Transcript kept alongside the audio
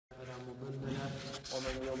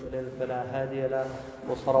فلا هادي له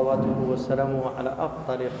وصلواته وسلامه على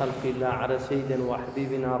أفضل خلق الله على سيدنا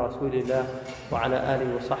وحبيبنا رسول الله وعلى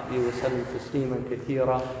آله وصحبه وسلم تسليما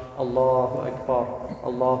كثيرا. الله أكبر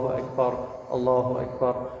الله أكبر الله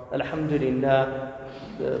أكبر. Alhamdulillah,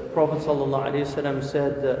 the Prophet ﷺ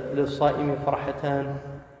said, لِلصَّائِمِ فَرْحَتَانِ.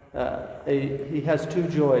 He has two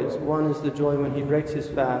joys. One is the joy when he breaks his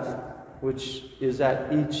fast, which is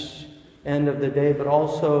at each end of the day, but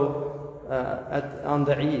also on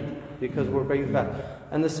the Eid, because we're breaking fast.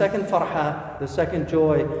 And the second farha, the second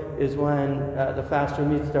joy, is when the faster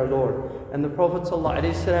meets their Lord. And the Prophet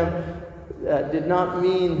ﷺ did not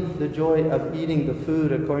mean the joy of eating the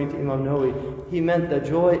food, according to Imam Nawawi. He meant the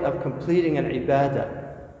joy of completing an ibadah.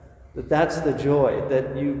 That's the joy,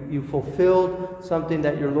 that you fulfilled something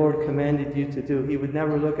that your Lord commanded you to do. He would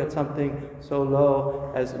never look at something so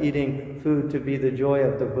low as eating food to be the joy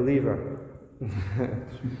of the believer.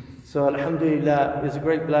 So alhamdulillah, it's a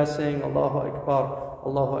great blessing. Allahu Akbar,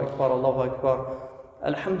 Allahu Akbar, Allahu Akbar.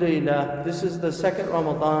 Alhamdulillah, this is the second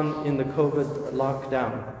Ramadan in the COVID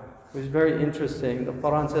lockdown. It was very interesting. The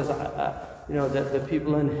Quran says, that the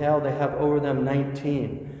people in hell, they have over them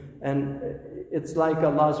 19. And it's like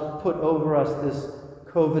Allah's put over us this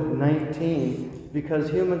COVID-19 because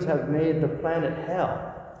humans have made the planet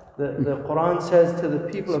hell. The Quran says to the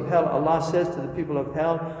people of hell, Allah says to the people of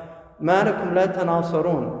hell, مَا لَكُمْ لَا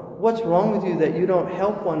تَنَاصَرُونَ. What's wrong with you that you don't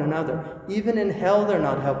help one another? Even in hell, they're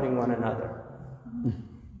not helping one another.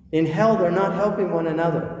 In hell, they're not helping one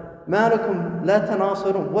another. مَا لَكُمْ لَا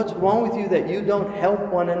تَنَاصَرُونَ. What's wrong with you that you don't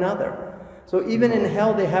help one another? So even in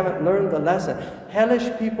hell, they haven't learned the lesson. Hellish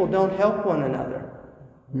people don't help one another.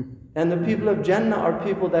 And the people of Jannah are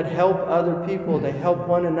people that help other people. They help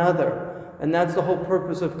one another. And that's the whole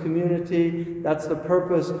purpose of community. That's the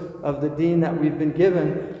purpose of the Deen that we've been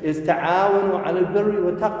given, is ta'awanu ala al-birri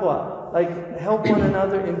wa taqwa. Like, help one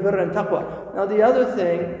another in birr and taqwa. Now the other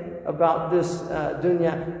thing about this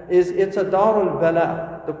dunya is it's a darul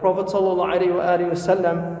bala. The Prophet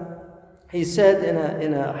ﷺ, he said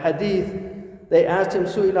in a hadith, they asked him,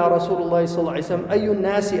 Su'ila Rasulullah sallallahu alayhi wa sallam, Ayyun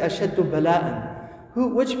nasi ashaddu bala'an.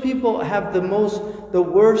 Which people have the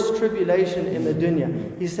worst tribulation in the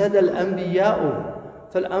dunya? He said,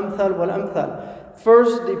 Al-Anbiya'u, fal-amthal wal-amthal.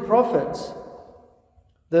 First, the prophets.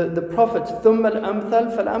 The prophets, thumma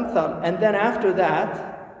al-amthal fal-amthal. And then after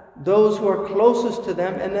that, those who are closest to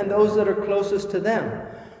them, and then those that are closest to them.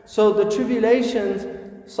 So the tribulations,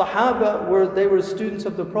 Sahaba, they were students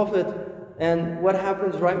of the Prophet. And what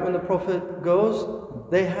happens right when the Prophet goes?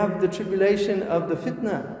 They have the tribulation of the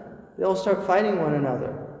fitna. They all start fighting one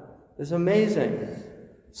another. It's amazing.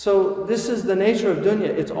 So this is the nature of dunya.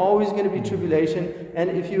 It's always going to be tribulation. And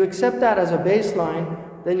if you accept that as a baseline,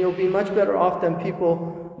 then you'll be much better off than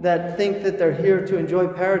people that think that they're here to enjoy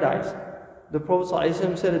paradise. The Prophet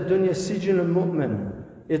ﷺ said, Dunya sijnul mu'min.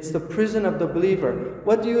 It's the prison of the believer.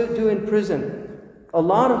 What do you do in prison? A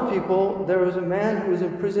lot of people, there was a man who was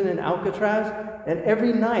in prison in Alcatraz, and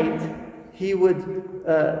every night he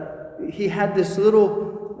had this little,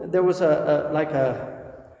 there was a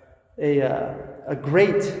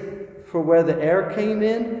grate for where the air came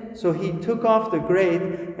in. So he took off the grate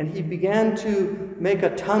and he began to make a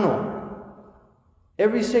tunnel.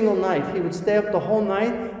 Every single night, he would stay up the whole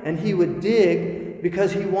night and he would dig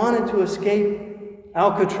because he wanted to escape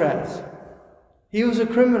Alcatraz. He was a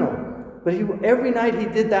criminal. But every night he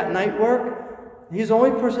did that night work. He's the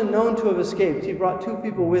only person known to have escaped. He brought 2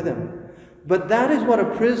 people with him. But that is what a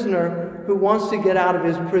prisoner who wants to get out of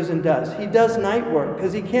his prison does. He does night work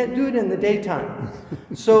because he can't do it in the daytime.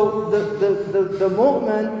 So the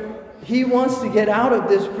mu'min, he wants to get out of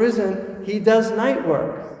this prison. He does night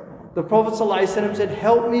work. The Prophet ﷺ said,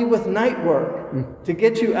 help me with night work to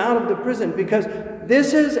get you out of the prison, because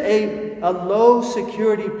this is a low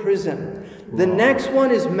security prison. The next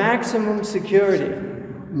one is maximum security.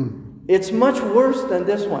 It's much worse than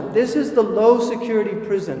this one. This is the low security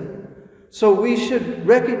prison. So we should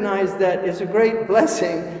recognize that it's a great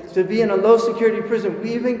blessing to be in a low security prison.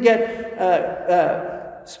 We even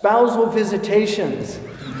get spousal visitations.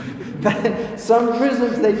 Some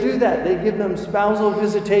prisons, they do that. They give them spousal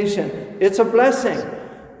visitation. It's a blessing.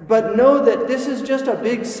 But know that this is just a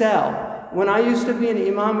big cell. When I used to be an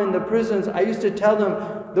imam in the prisons, I used to tell them,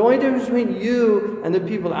 the only difference between you and the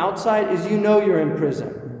people outside is you're in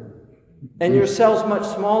prison. And your cell's much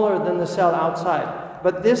smaller than the cell outside.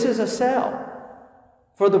 But this is a cell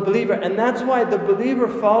for the believer. And that's why the believer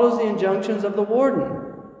follows the injunctions of the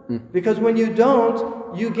warden. Because when you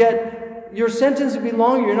don't, your sentence will be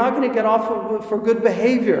longer. You're not going to get off for good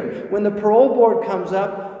behavior. When the parole board comes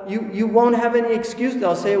up, you won't have any excuse.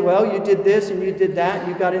 They'll say, well, you did this and you did that, and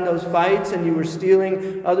you got in those fights and you were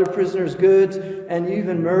stealing other prisoners' goods and you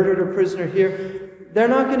even murdered a prisoner here. They're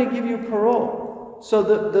not going to give you parole. So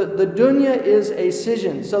the dunya is a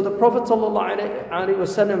sijn. So the Prophet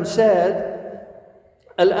ﷺ said,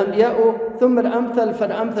 الأنبياء ثم الأمثل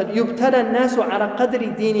فالأمثل يبتلى الناس على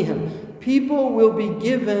قدر دينهم. People will be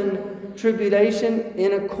given tribulation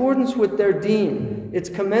in accordance with their deen. It's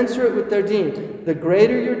commensurate with their deen. The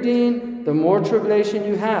greater your deen, the more tribulation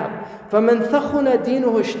you have. فَمَنْ ثَخُنَ دِينُهُ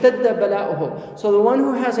اشْتَدَّ بَلَاؤُهُ. So the one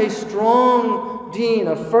who has a strong deen,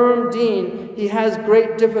 a firm deen, he has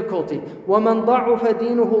great difficulty. وَمَنْ ضَعُفَ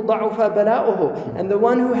دِينُهُ ضَعُفَ بَلَاؤُهُ. And the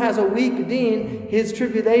one who has a weak deen, his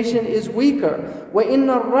tribulation is weaker. وَإِنَّ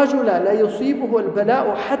الرَّجُلَ لَيُصِيبُهُ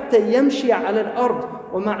الْبَلَاءُ حَتَّى يَمْشِيَ عَلَى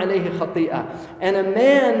الْأَرْضِ وَمَا عَلَيْهِ خَطِيئَةٌ. And a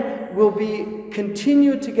man will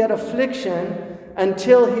continue to get affliction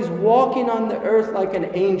until he's walking on the earth like an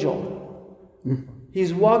angel.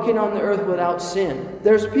 He's walking on the earth without sin.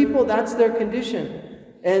 There's people, that's their condition.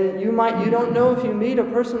 And you don't know if you meet a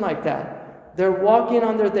person like that. They're walking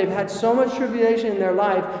on the earth, they've had so much tribulation in their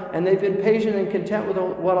life, and they've been patient and content with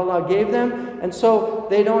what Allah gave them, and so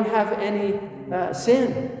they don't have any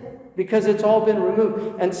sin, because it's all been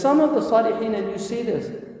removed. And some of the Salihin, and you see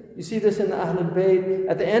this in the Ahlul Bayt,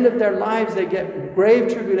 at the end of their lives they get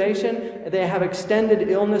grave tribulation, they have extended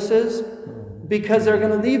illnesses, because they're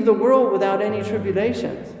going to leave the world without any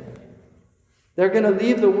tribulations. They're going to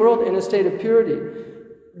leave the world in a state of purity.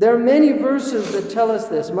 There are many verses that tell us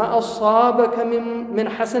this. مَا أَصَابَكَ مِنْ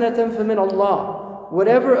حَسَنَةٍ فَمِنَ اللَّهِ.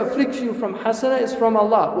 Whatever afflicts you from hasana is from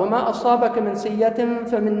Allah. وَمَا أَصَابَكَ مِنْ سَيِّئَةٍ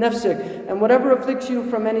فَمِنْ نَفْسِكَ. And whatever afflicts you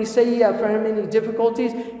from any sayyah, from any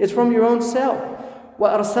difficulties, is from your own self.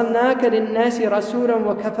 وَأَرْسَلْنَاكَ لِلنَّاسِ رَسُولًا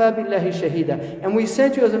وَكَفَى بِاللَّهِ شَهِيدًا. And we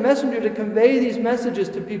sent you as a messenger to convey these messages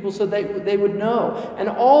to people so they would know. And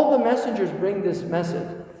all the messengers bring this message.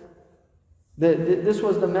 This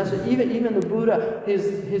was the message. Even the Buddha,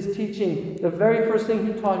 his teaching, the very first thing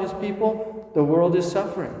he taught his people, the world is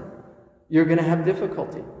suffering. You're going to have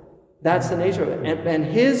difficulty. That's the nature of it. And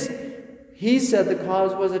he said the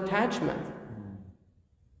cause was attachment.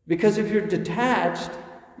 Because if you're detached,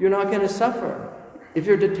 you're not going to suffer. If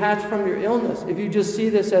you're detached from your illness, if you just see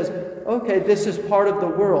this as, okay, this is part of the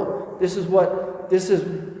world. This is what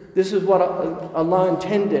Allah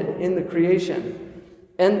intended in the creation.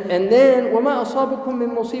 And then وَمَا أَصَابَكُم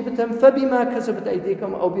مِّن مُّصِيبَةٍ فَبِمَا كَسَبَتْ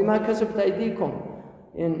أَيْدِيكُمْ أو بِمَا كَسَبَتْ أَيْدِيكُمْ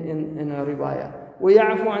in a riwayah.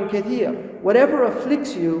 وَيَعْفُ عَنْ كَثِيرٍ. Whatever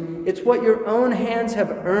afflicts you, it's what your own hands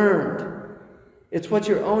have earned. It's what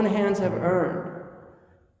your own hands have earned.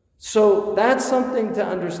 So that's something to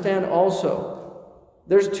understand also.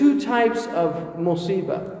 There's two types of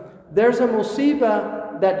musibah. There's a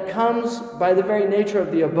musibah that comes by the very nature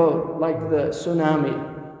of the abode, like the tsunami.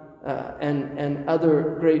 And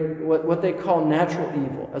other great, what they call natural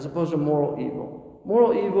evil, as opposed to moral evil.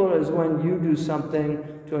 Moral evil is when you do something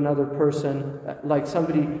to another person, like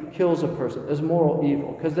somebody kills a person. There's moral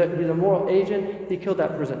evil, because he's a moral agent, he killed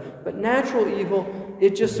that person. But natural evil,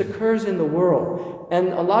 it just occurs in the world. And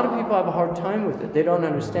a lot of people have a hard time with it. They don't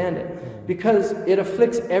understand it, because it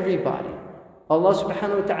afflicts everybody. Allah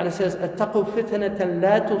subhanahu wa ta'ala says, أَتَّقُوا فِتْنَةً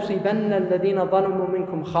لَا تُصِيبَنَّ الَّذِينَ ظَلَمُوا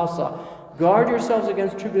مِنْكُمْ خَاصَّةً. Guard yourselves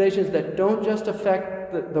against tribulations that don't just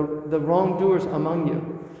affect the wrongdoers among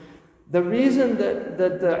you. The reason that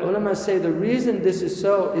the ulama say the reason this is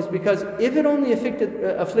so is because if it only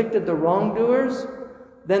afflicted the wrongdoers,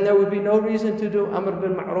 then there would be no reason to do amr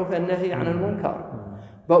bil ma'ruf and nahi an al munkar.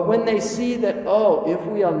 But when they see that, if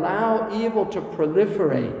we allow evil to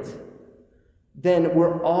proliferate, then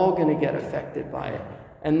we're all going to get affected by it.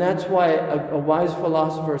 And that's why a wise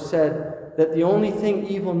philosopher said that the only thing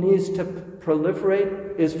evil needs to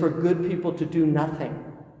proliferate is for good people to do nothing.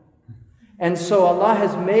 And so Allah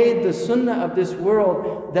has made the sunnah of this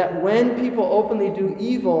world that when people openly do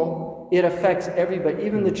evil, it affects everybody,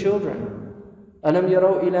 even the children. أَلَمْ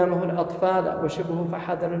يَرَوْا إِلَى مَهُ الْأَطْفَالَ وَشِبْهُ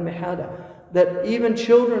فَحَذَرَ الْمِحَادَ. That even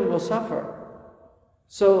children will suffer.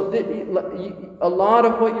 So a lot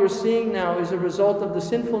of what you're seeing now is a result of the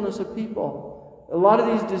sinfulness of people. A lot of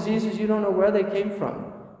these diseases, you don't know where they came from.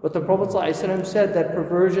 But the Prophet ﷺ said that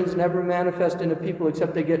perversions never manifest in a people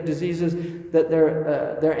except they get diseases that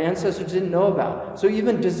their ancestors didn't know about. So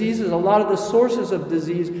even diseases, a lot of the sources of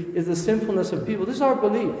disease is the sinfulness of people. This is our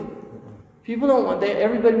belief. People don't want,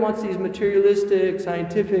 everybody wants these materialistic,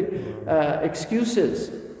 scientific excuses.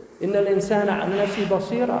 إِنَّ الْإِنسَانَ عَلَى نَفْسِهِ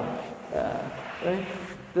بَصِيرًا. Right?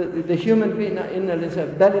 The human being, إِنَّ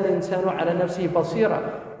الْإِنسَانَ بَلِ الْإِنسَانُ عَلَى نَفْسِهِ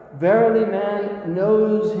بَصِيرًا. Verily man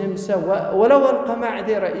knows himself,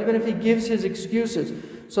 even if he gives his excuses.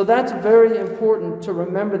 So that's very important to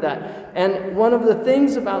remember that. And one of the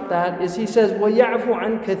things about that is he says, وَيَعْفُ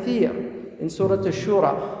عَنْ كَثِيرٍ in Surah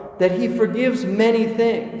Ash-Shura, that he forgives many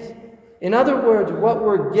things. In other words, what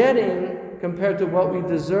we're getting compared to what we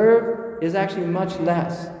deserve is actually much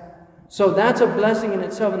less. So that's a blessing in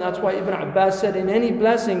itself, and that's why Ibn Abbas said, in any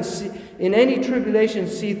blessing, in any tribulation,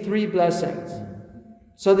 see 3 blessings,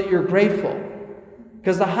 so that you're grateful.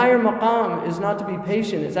 Because the higher maqam is not to be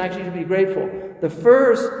patient, it's actually to be grateful. The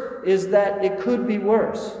first is that it could be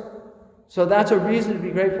worse. So that's a reason to be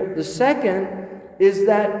grateful. The second is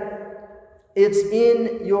that it's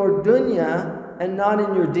in your dunya and not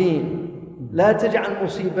in your deen. لا تجعل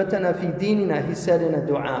مصيبتنا في ديننا, he said in a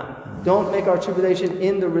dua. Don't make our tribulation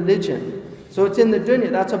in the religion. So it's in the dunya,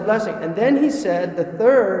 that's a blessing. And then he said the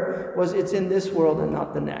third was it's in this world and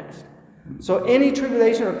not the next. So any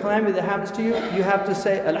tribulation or calamity that happens to you, you have to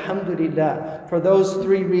say Alhamdulillah for those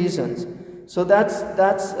 3 reasons. So that's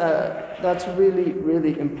really,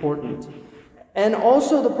 really important. And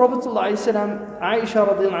also the Prophet ﷺ, Aisha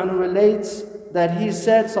radiallahu anha relates that he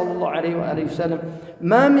said sallallahu alayhi wa sallam,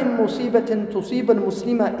 ما من مصيبة تصيب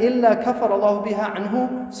المسلم إلا كفر الله بها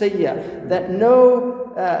عنه سيئة. That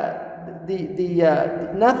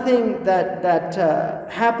nothing that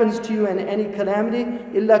happens to you in any calamity,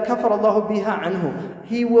 إلا كفر الله بها عنه.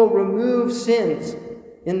 He will remove sins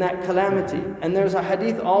in that calamity. And there's a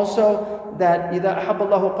hadith also that إذا أحب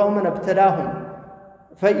الله قوما ابتلاهم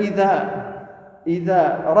فإذا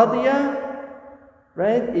رضي,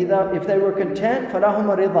 right? If they were content, فلهم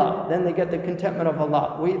رضا, then they get the contentment of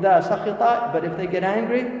Allah. وإذا سخط, but if they get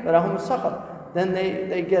angry, فلهم السخط, then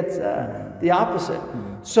they get the opposite.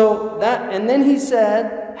 So that, and then he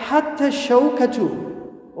said, حتى الشوكة,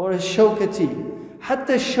 or الشوكة,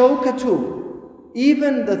 حتى الشوكة,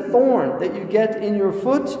 even the thorn that you get in your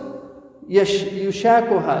foot,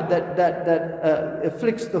 yushakuha, that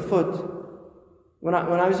afflicts the foot. When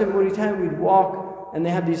I was in Mauritania, we'd walk, and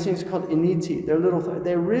they have these things called initi. They're little,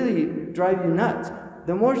 they really drive you nuts.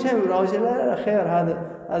 The Mauritanian would always say, la khair,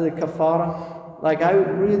 hada kafara. Like I would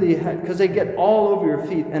really, because they get all over your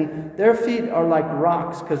feet, and their feet are like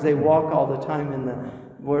rocks because they walk all the time in the.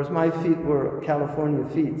 Whereas my feet were California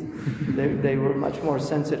feet, they were much more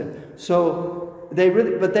sensitive. So they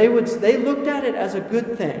looked at it as a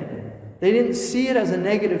good thing. They didn't see it as a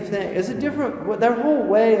negative thing. It's a different. Their whole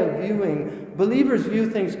way of viewing, believers view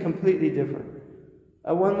things completely different.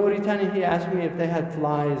 One Mauritanian, he asked me if they had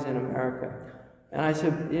flies in America. And I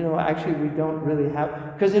said, actually we don't really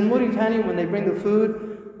have, because in Mauritania when they bring the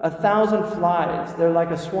food, 1,000 flies, they're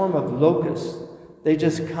like a swarm of locusts. They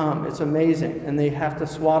just come, it's amazing, and they have to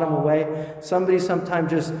swat them away. Somebody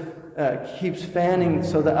sometimes just keeps fanning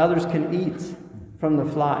so that others can eat from the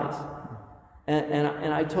flies. And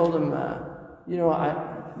I told him,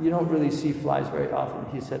 you don't really see flies very often.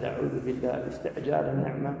 He said, A'udhu billah, istijal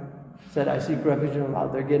al-ni'mah. Said, I seek refuge in Allah.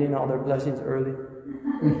 They're getting all their blessings early.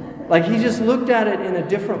 Like he just looked at it in a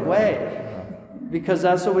different way, because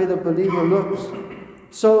that's the way the believer looks.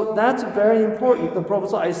 So that's very important. The Prophet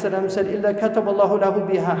ﷺ said, إِلَّا كَتَبَ اللَّهُ لَهُ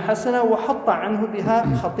بِهَا حَسَنًا وَحَطَّ عَنْهُ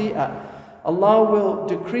بِهَا خَطِيئًا. Allah will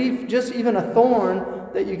decree just even a thorn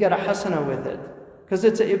that you get a hasana with it, because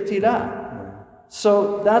it's an ibtila.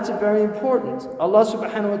 So that's very important. Allah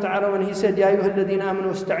subhanahu wa ta'ala, when He said, يَا أَيُّهَا الَّذِينَ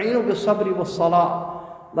آمَنُوا اسْتَعِينُوا بِالصَّبْرِ وَالصَّلَاةِ,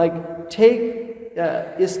 like take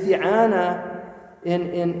isti'ana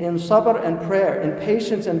in sabr and prayer, in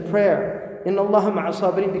patience and prayer. In Allah ma'a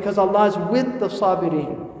sabirin, because Allah is with the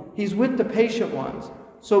sabirin. He's with the patient ones.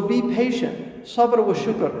 So be patient. Sabr wa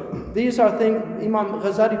shukr. These are things, Imam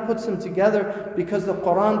Ghazali puts them together because the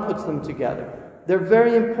Quran puts them together. They're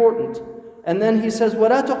very important. And then he says,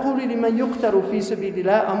 وَلَا تَقُولِ لِمَنْ يُقْتَلُ فِي سَبِيلِ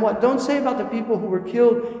اللَّهِ. Don't say about the people who were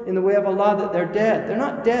killed in the way of Allah that they're dead. They're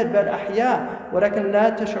not dead, but أحياء وَلَكِنْ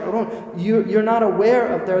لَا تَشْعُرُونَ. You're not aware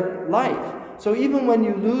of their life. So even when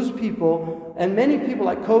you lose people, and many people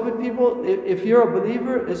like COVID people, if you're a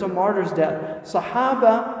believer, it's a martyr's death.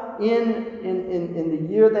 Sahaba, in the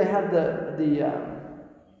year they had the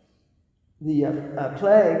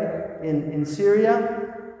plague in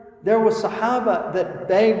Syria, there were Sahaba that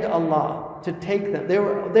begged Allah to take them. They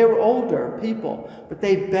were older people, but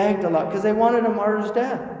they begged Allah because they wanted a martyr's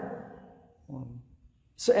death.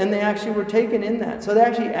 So, and they actually were taken in that. So they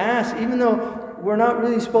actually asked, even though we're not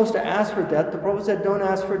really supposed to ask for death, the Prophet said, don't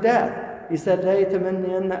ask for death. He said, لا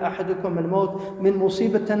يتمنين أحدكم الموت من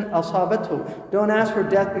مصيبة أصابته. Don't ask for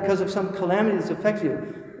death because of some calamity that's affected you.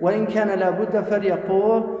 وإن كان لابد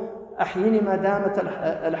فليقول أحيني ما دامت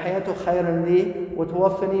الحياة خيرا لي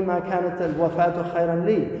وتوفني ما كانت الوفاة خيرا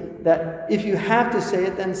لي. That if you have to say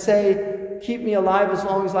it, then say, keep me alive as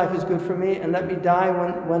long as life is good for me, and let me die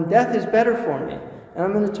when death is better for me. And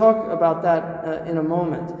I'm going to talk about that in a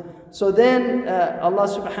moment. So then Allah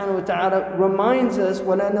subhanahu wa ta'ala reminds us,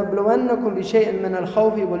 وَلَنَبْلُوَنَّكُمْ بِشَيْءٍ مِّنَ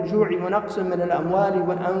الْخَوْفِ وَالْجُوعِ وَنَقْصٍ مِّنَ الْأَمْوَالِ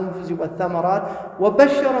وَالْأَنفُسِ وَالثَّمَرَاتِ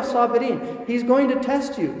وَبَشِّرَ الصَّابِرِينَ. He's going to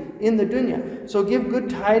test you in the dunya. So give good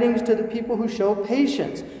tidings to the people who show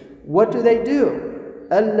patience. What do?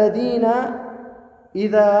 الَّذِينَ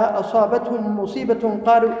إِذَا أَصَابَتْهُمْ مُصِيبَةٌ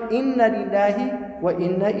قَالُوا إِنَّ لِلَّهِ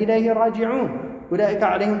وَإِنَّا إِلَيْهِ رَاجِعُونَ أولئك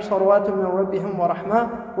عليهم صلوات من ربهم ورحمة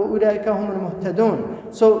وأولئك هم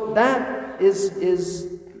المهتدون. So that is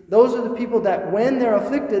those are the people that when they're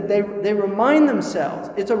afflicted, they remind themselves.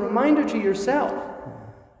 It's a reminder to yourself.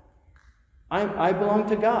 I belong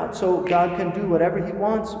to God, so God can do whatever He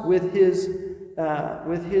wants with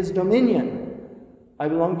His dominion. I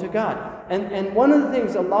belong to God. And one of the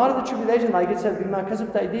things, a lot of the tribulation, like it said, بِمَا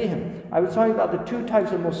كَسَبْتَ أَيْدِيهِمْ, I was talking about the two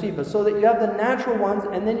types of musibah, so that you have the natural ones,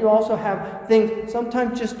 and then you also have things,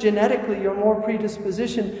 sometimes just genetically, you're more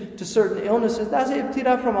predisposition to certain illnesses. That's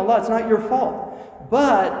ibtila from Allah, it's not your fault.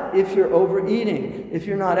 But if you're overeating, if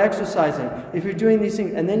you're not exercising, if you're doing these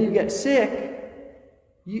things, and then you get sick,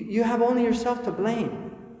 you have only yourself to blame.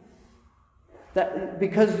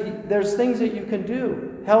 Because there's things that you can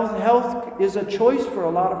do. Health is a choice for a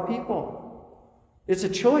lot of people. It's a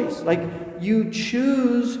choice. Like you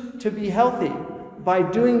choose to be healthy by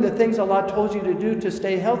doing the things Allah told you to do to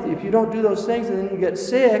stay healthy. If you don't do those things and then you get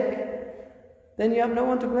sick, then you have no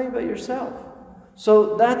one to blame but yourself.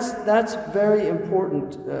 So that's very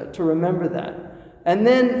important to remember that. And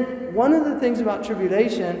then one of the things about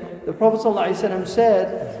tribulation, the Prophet ﷺ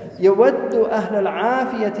said, يَوَدُّ أَهْلَ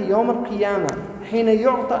الْعَافِيَةِ يَوْمَ الْقِيَامَةِ حِينَ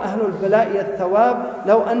يُعْطَ أَهْلُ الْبَلَاءِ الثَّوَابِ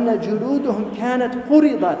لَوْ أَنَّ جُلُودُهُمْ كَانَتْ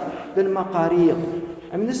قُرِضَتْ بِالْمَقَارِيضِ.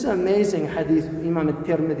 I mean, this is an amazing hadith. Imam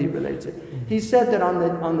al-Tirmidhi relates it. He said that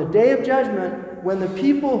on the day of judgment, when the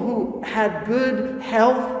people who had good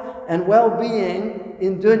health and well-being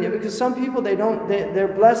in dunya, because some people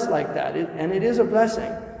they're blessed like that, and it is a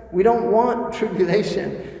blessing. We don't want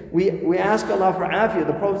tribulation. We ask Allah for afiyah.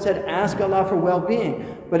 The Prophet said, ask Allah for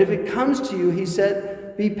well-being. But if it comes to you, he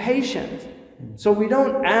said, be patient. So we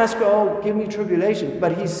don't ask, oh, give me tribulation.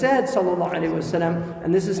 But he said, sallallahu alaihi wasallam,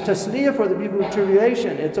 and this is tasliyah for the people of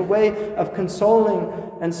tribulation. It's a way of consoling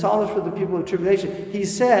and solace for the people of tribulation. He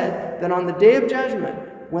said that on the day of judgment,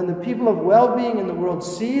 when the people of well-being in the world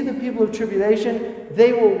see the people of tribulation,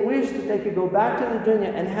 they will wish that they could go back to the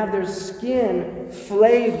dunya and have their skin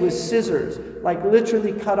flayed with scissors, like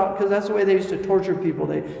literally cut off, because that's the way they used to torture people.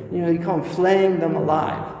 You call them flaying them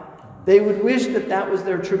alive. They would wish that that was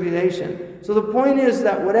their tribulation. So the point is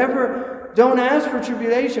that don't ask for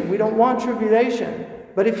tribulation. We don't want tribulation.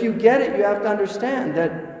 But if you get it, you have to understand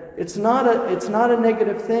that it's not a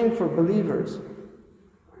negative thing for believers.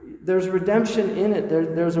 There's redemption in it.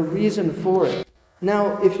 There's a reason for it.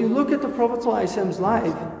 Now, if you look at the Prophet ﷺ's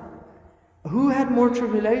life, who had more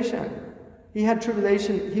tribulation? He had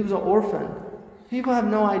tribulation. He was an orphan. People have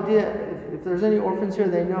no idea. If there's any orphans here,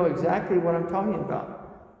 they know exactly what I'm talking about.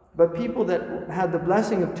 But people that had the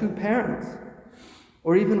blessing of two parents,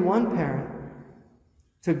 or even one parent,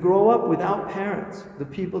 to grow up without parents, the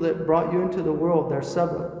people that brought you into the world, their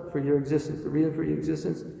sabab for your existence, the reason for your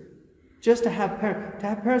existence, just to have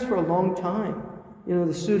parents for a long time.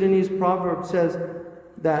 The Sudanese proverb says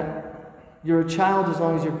that you're a child as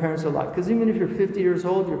long as your parents are alive. Because even if you're 50 years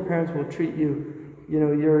old, your parents will treat you,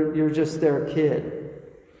 you're just their kid.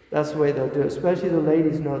 That's the way they'll do it. Especially the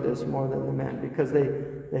ladies know this more than the men, because they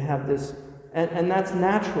have this, and that's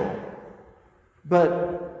natural.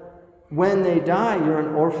 But when they die, you're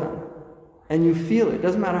an orphan. And you feel it. It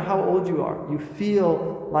doesn't matter how old you are. You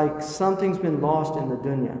feel like something's been lost in the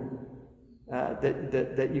dunya.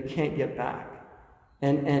 That you can't get back.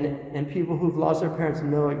 And people who've lost their parents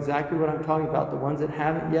know exactly what I'm talking about. The ones that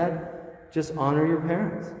haven't yet, just honor your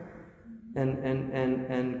parents.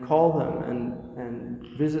 And call them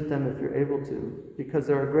and visit them if you're able to. Because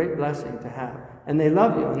they're a great blessing to have. And they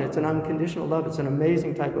love you, and it's an unconditional love. It's an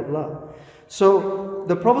amazing type of love. So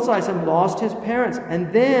the Prophet ﷺ lost his parents,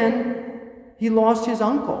 and then he lost his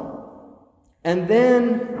uncle. And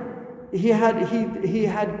then he had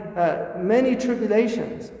many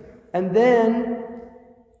tribulations. And then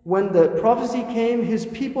when the prophecy came, his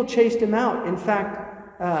people chased him out. In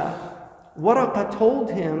fact, Waraqah told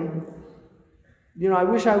him, I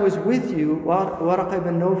wish I was with you. Waraqah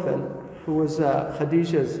ibn Nawfal, who was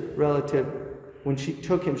Khadijah's relative, when she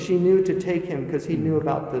took him, she knew to take him because he knew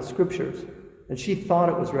about the scriptures. And she thought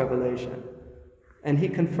it was revelation. And he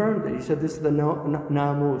confirmed it. He said, this is the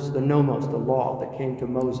namus, the nomos, the law that came to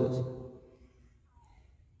Moses.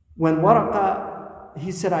 When Waraqah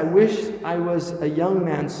he said, I wish I was a young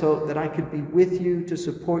man so that I could be with you to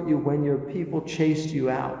support you when your people chased you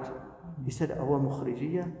out. He said,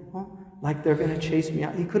 huh? Like they're going to chase me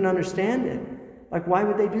out. He couldn't understand it. Like, why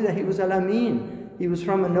would they do that? He was al-Amin. He was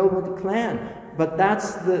from a noble clan. But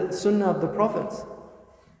that's the sunnah of the prophets.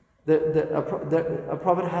 A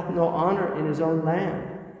prophet hath no honor in his own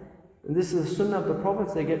land. And this is the sunnah of the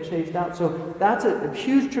prophets. They get chased out. So that's a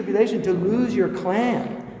huge tribulation to lose your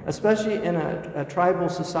clan, especially in a tribal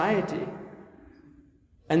society.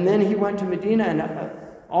 And then he went to Medina, and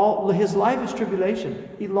all his life is tribulation.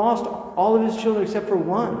 He lost all of his children except for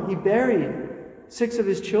one. He buried 6 of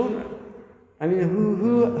his children. I mean,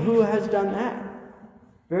 who has done that?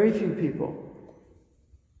 Very few people.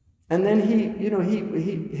 And then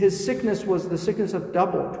his sickness was the sickness of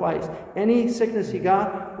double, twice. Any sickness he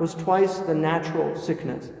got was twice the natural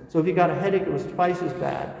sickness. So if he got a headache, it was twice as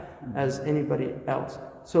bad as anybody else.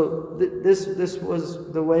 So this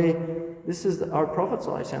was the way. This is our Prophet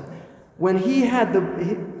ﷺ. When he had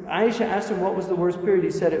Aisha asked him what was the worst period.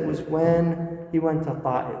 He said it was when he went to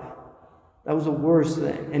Ta'if. That was the worst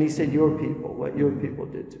thing. And he said, your people, what your people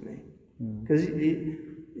did to me. Because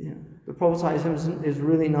the Prophet ﷺ is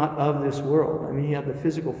really not of this world. I mean, he had the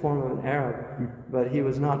physical form of an Arab, but he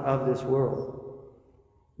was not of this world.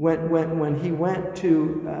 When he went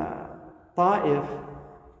to Ta'if,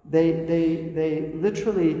 they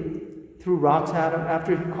literally threw rocks at him.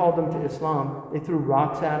 After he called them to Islam, they threw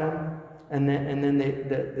rocks at him, and then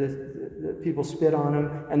the people spit on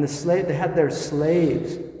him. And they had their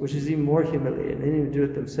slaves, which is even more humiliating. They didn't even do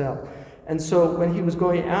it themselves. And so when he was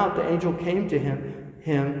going out, the angel came to him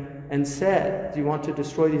and said, do you want to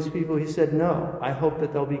destroy these people? He said, no, I hope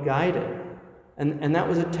that they'll be guided. And that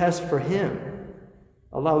was a test for him.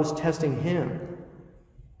 Allah was testing him.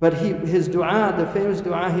 But his dua, the famous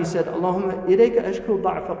dua, he said, Allahumma ilayka ashku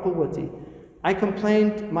da'fa quwwati. I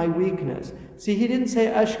complained my weakness. See, he didn't say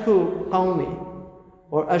ashku qawmi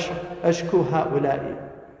or ashku ha'ula'i.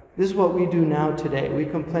 This is what we do now today. We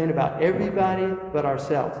complain about everybody but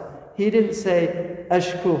ourselves. He didn't say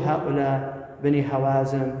ashku ha'ula, bani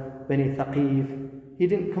hawazim, bani thaqif. He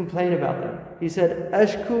didn't complain about them. He said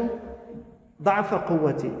ashku da'fa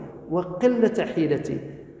quwwati wa qillata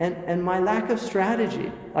hilati. And my lack of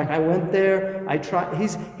strategy. Like I went there, I tried.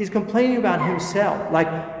 He's complaining about himself. Like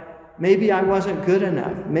maybe I wasn't good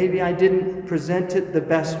enough. Maybe I didn't present it the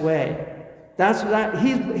best way. That's that.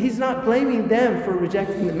 He's not blaming them for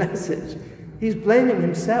rejecting the message. He's blaming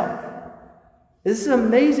himself. This is an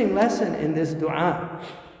amazing lesson in this dua.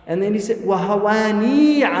 And then he said,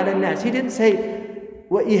 وَهَوَانِي عَلَى النَّاسِ. He didn't say,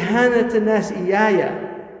 وَإِهَانَةَ النَّاسِ إِيَّايَ.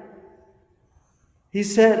 He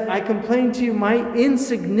said, I complain to you my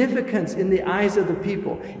insignificance in the eyes of the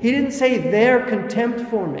people. He didn't say their contempt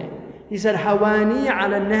for me. He said, Hawani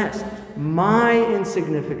ala nas, my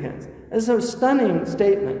insignificance. This is a stunning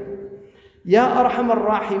statement. Ya Arhamar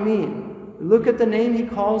Rahimin. Look at the name he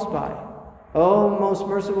calls by. Oh, most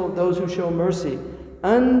merciful of those who show mercy.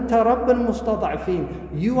 Anta Rabbal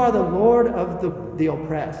Mustada'afin. You are the Lord of the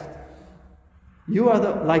oppressed. You are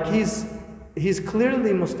he's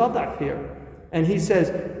clearly Mustada'af here. And he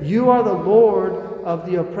says, you are the Lord of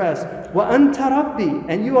the oppressed. Wa anta Rabbi,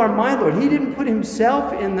 and you are my Lord. He didn't put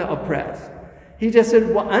himself in the oppressed. He just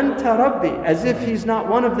said, Wa anta Rabbi, as if he's not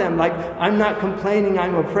one of them, like, I'm not complaining,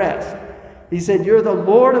 I'm oppressed. He said, you're the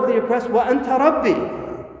Lord of the oppressed. Wa anta Rabbi.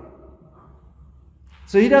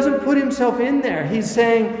 So he doesn't put himself in there. He's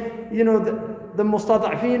saying, the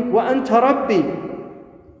mustada'afin, Wa anta Rabbi.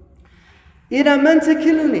 Ila man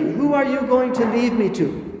takiluni, who are you going to leave me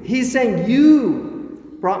to? He's saying,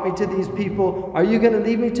 you brought me to these people. Are you going to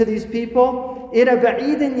lead me to these people? إِلَى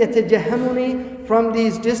بَعِيدٍ يَتَجَهَّمُنِي, from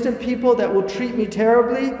these distant people that will treat me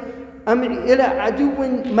terribly. إِلَى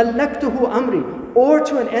عَدُوٍ مَلَّكْتُهُ أَمْرِي, or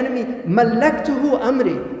to an enemy, مَلَّكْتُهُ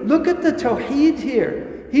أَمْرِي. Look at the tawheed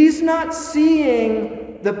here. He's not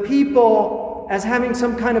seeing the people as having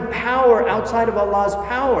some kind of power outside of Allah's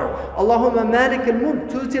power. Allahumma malik al-mulk,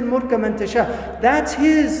 tuti al-mulka man tasha. That's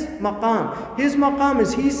his maqam. His maqam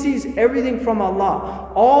is he sees everything from Allah.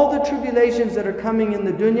 All the tribulations that are coming in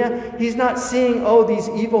the dunya, he's not seeing, oh, these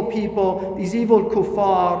evil people, these evil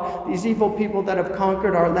kuffar, these evil people that have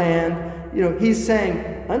conquered our land. He's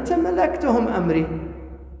saying, anta malaktuhum amri.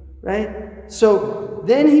 Right? So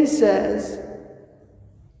then he says,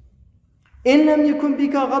 as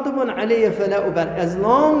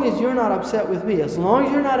long as you're not upset with me, as long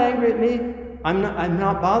as you're not angry at me, I'm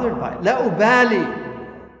not bothered by it. La ubali.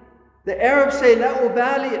 The Arabs say la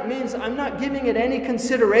ubali, it means I'm not giving it any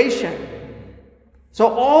consideration. So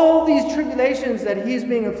all these tribulations that he's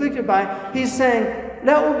being afflicted by, he's saying,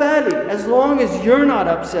 la ubali, as long as you're not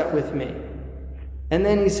upset with me. And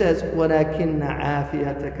then he says, وَلَكِنَّ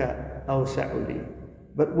عَافِيَتَكَ أَوْسَعُ لِي.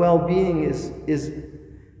 But well-being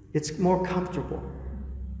it's more comfortable.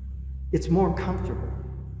 It's more comfortable.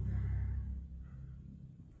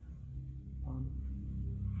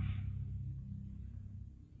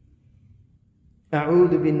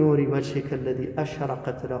 أعوذ بنور وجهك الذي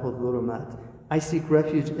أشرقت له الظلمات. I seek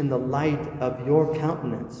refuge in the light of your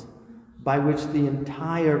countenance, by which the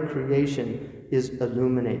entire creation is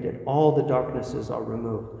illuminated. All the darknesses are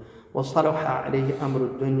removed. وَصَلُحَ عَلَيْهِ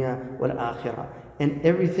أَمْرُ الدُّنْيَا وَالْآخِرَةِ. And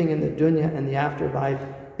everything in the dunya and the afterlife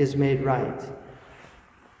is made right.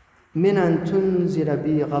 مِنْ أَن تُنْزِلَ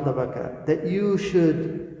بِي غَضَبَكَ. That you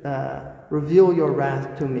should reveal your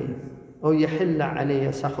wrath to me. أو يحل علي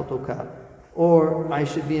سخطك. Or I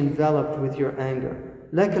should be enveloped with your anger.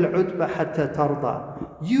 لَكَ الْعُتْبَ حَتَّى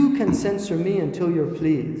تَرْضَى. You can censor me until you're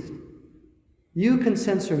pleased. You can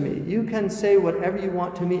censor me. You can say whatever you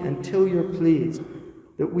want to me until you're pleased.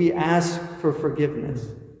 That we ask for forgiveness.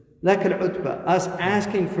 لَكَ الْعُتْبَ. Us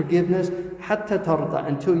asking forgiveness حَتَّى تَرْضَى.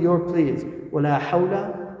 Until you're pleased. وَلَا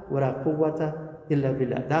حَوْلَ وَلَا قُوَّةَ إِلَّا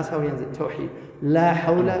بِاللَّهِ. That's how he ends it. Tawheed. لَا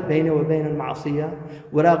حَوْلَ بَيْنَ وَبَيْنَ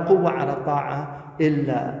الْمَعْصِيَةِ وَلَا قُوَّةَ عَلَى الطَّاعَةِ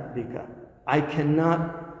إِلَّا بِكَ. I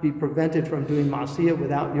cannot be prevented from doing ma'asiyah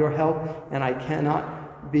without your help, and I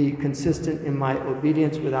cannot be consistent in my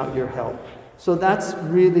obedience without your help. So that's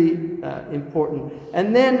really important.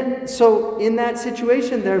 And then, so in that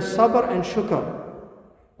situation, there's sabr and shukr.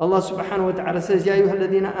 Allah subhanahu wa ta'ala says, Ya ayyuha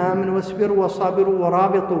alladhina amanu wasbiru wa sabiru wa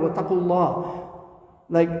rabitu wa taqullah.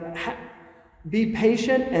 Like, be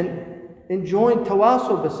patient and enjoin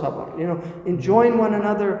tawasul bis sabr. Enjoin one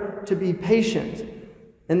another to be patient.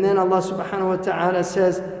 And then Allah subhanahu wa ta'ala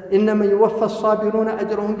says, إِنَّمَا يُوَفَّى الصَّابِرُونَ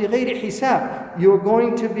أَجْرُهُمْ بِغَيْرِ حِسَابٍ. You are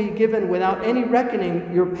going to be given without any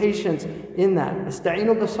reckoning your patience in that.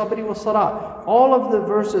 اسْتَعِينُوا بِالصَّبْرِ وَالصَّلَاةِ. All of the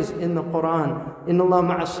verses in the Quran, إِنَّ اللَّهَ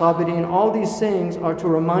مَعَ الصَّابِرِينَ, all these things are to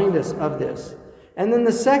remind us of this. And then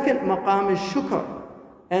the second maqam is shukr.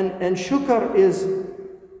 And shukr is,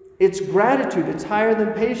 it's gratitude. It's higher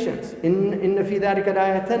than patience. إِنَّ فِي ذَلِكَ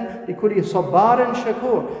لَآيَةً لِكُلِّ صَبَّارٍ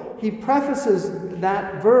شَكُورٍ. He prefaces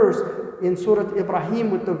that verse in Surah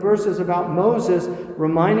Ibrahim with the verses about Moses,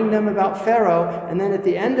 reminding them about Pharaoh, and then at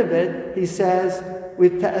the end of it, he says,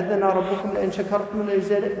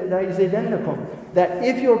 that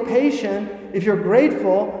if you're patient, if you're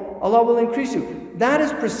grateful, Allah will increase you. That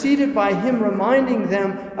is preceded by him reminding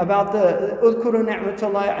them about the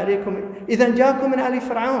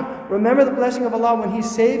remember the blessing of Allah when he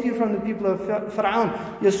saved you from the people of Fir'aun.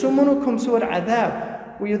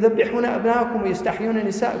 ويذبحون أبناءكم ويستحيون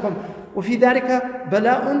نساءكم وفي ذلك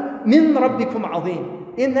بلاء من ربكم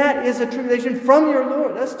عظيم. In that is a tribulation from your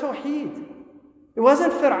Lord. That's Tawheed. It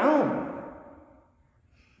wasn't Fir'aun.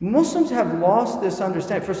 Muslims have lost this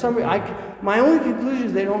understanding. For some reason, my only conclusion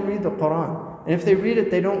is they don't read the Quran. And if they read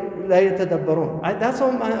it, they don't la yatadabbarun. That's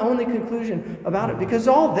my only conclusion about it, because it's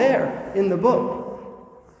all there in the book.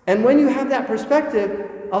 And when you have that perspective,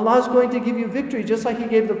 Allah is going to give you victory, just like He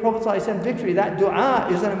gave the Prophet ﷺ victory. That dua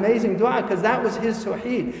is an amazing dua, because that was his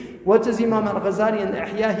Tawheed. What does Imam al-Ghazali in the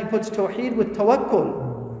Ihya? He puts Tawheed with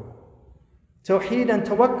Tawakkul. Tawheed and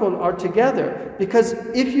Tawakkul are together, because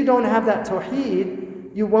if you don't have that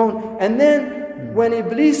Tawheed, you won't. And then when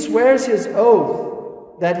Iblis swears his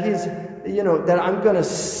oath that he's, that I'm going to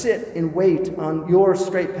sit and wait on your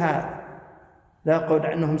straight path. لَقَدْ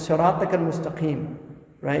عَنَّهُمْ صِرَاطَكَ الْمُسْتَقِيمِ.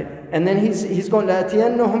 Right? And then he's going,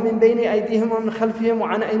 لَأَتِيَنَّهُمْ مِنْ بَيْنِ أَيْدِيهِمْ وَمِنْ خَلْفِهِمْ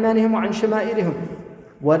وَعَنْ أَيْمَانِهِمْ وَعَنْ شَمَائِلِهِمْ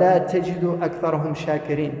وَلَا تَجِدُ أَكْثَرَهُمْ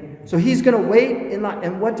شَاكِرِينَ. So he's going to wait in line.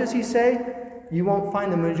 And what does he say? You won't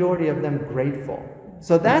find the majority of them grateful.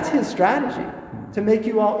 So that's his strategy, to make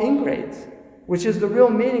you all ingrates, which is the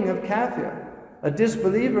real meaning of kafir. A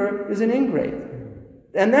disbeliever is an ingrate.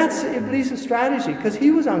 And that's Iblis' strategy, because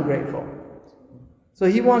he was ungrateful. So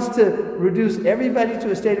he wants to reduce everybody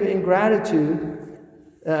to a state of ingratitude,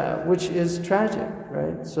 which is tragic,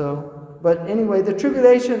 right? So, but anyway, the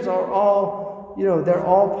tribulations are all, they're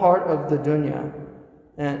all part of the dunya.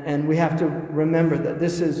 And we have to remember that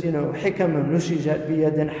this is, حِكَمٌ نُشِجَتْ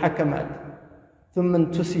بِيَدٍ حَكَمَتْ ثُمَّ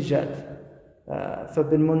انْتُسِجَتْ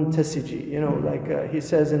فَبِالْمُنْتَسِجِ. Like he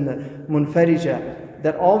says in the Munfarija,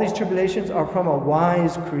 that all these tribulations are from a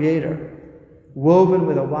wise creator, woven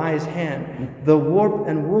with a wise hand, the warp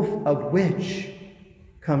and woof of which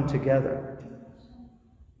come together.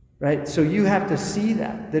 Right? So you have to see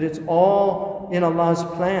that it's all in Allah's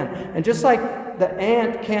plan. And just like the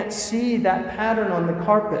ant can't see that pattern on the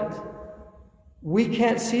carpet, we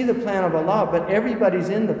can't see the plan of Allah, but everybody's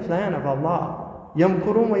in the plan of Allah.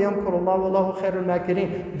 يَمْكُرُونَ وَيَمْكُرُ اللَّهُ وَاللَّهُ خَيْرُ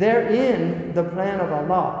الْمَاكِرِينَ. They're in the plan of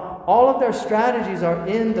Allah. All of their strategies are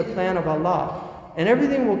in the plan of Allah. And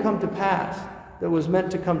everything will come to pass that was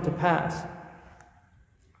meant to come to pass.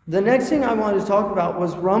 The next thing I wanted to talk about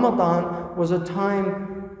was Ramadan was a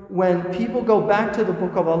time when people go back to the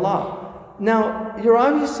Book of Allah. Now,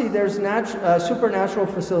 there's supernatural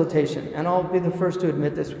facilitation, and I'll be the first to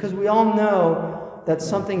admit this, because we all know that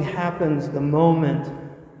something happens the moment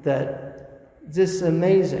that this is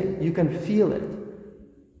amazing. You can feel it.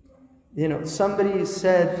 You know, somebody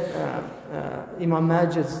said, Imam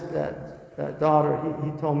Majid's daughter,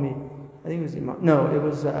 he told me, I think it was Imam, no, it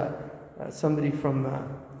was somebody from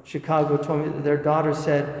Chicago told me that their daughter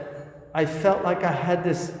said, I felt like I had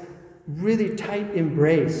this really tight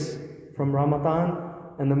embrace from Ramadan,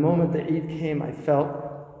 and the moment the Eid came, I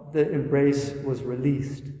felt the embrace was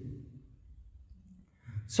released.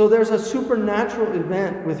 So there's a supernatural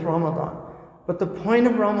event with Ramadan. But the point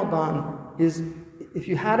of Ramadan is, if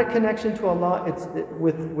you had a connection to Allah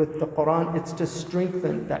with the Quran, it's to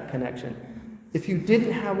strengthen that connection. If you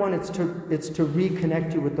didn't have one, it's to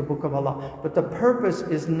reconnect you with the Book of Allah. But the purpose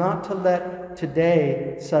is not to let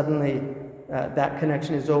today suddenly that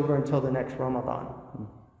connection is over until the next Ramadan.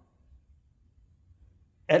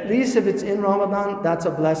 At least if it's in Ramadan, that's a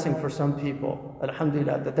blessing for some people,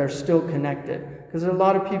 alhamdulillah, that they're still connected. Because there are a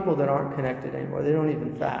lot of people that aren't connected anymore. They don't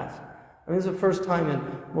even fast. I mean, it's the first time in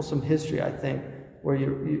Muslim history, I think, where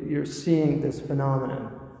you're seeing this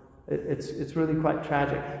phenomenon. It's really quite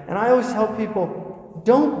tragic. And I always tell people,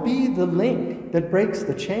 don't be the link that breaks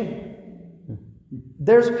the chain.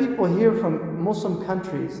 There's people here from Muslim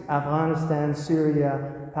countries, Afghanistan,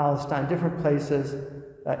 Syria, Palestine, different places,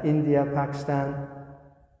 India, Pakistan,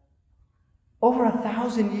 over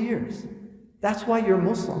 1,000 years. That's why you're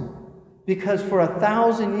Muslim. Because for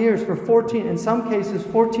 1,000 years, in some cases,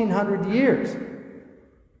 1,400 years,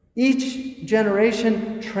 each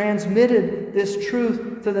generation transmitted this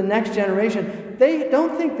truth to the next generation. They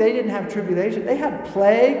don't think they didn't have tribulation. They had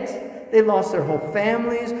plagues. They lost their whole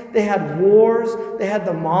families. They had wars. They had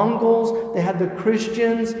the Mongols. They had the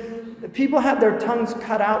Christians. The people had their tongues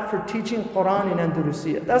cut out for teaching Quran in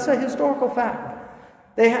Andalusia. That's a historical fact.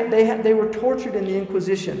 They were tortured in the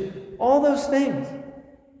Inquisition. All those things.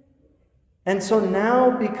 And so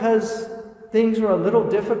now, because things are a little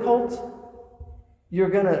difficult, you're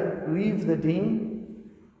going to leave the Deen?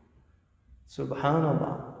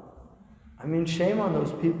 Subhanallah. I mean, shame on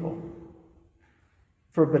those people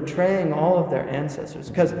for betraying all of their ancestors.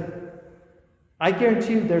 Because I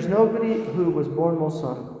guarantee you, there's nobody who was born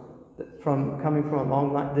Muslim coming from a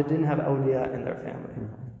long line that didn't have awliya in their family.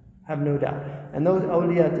 Have no doubt. And those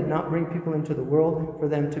awliya did not bring people into the world for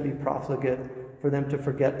them to be profligate, for them to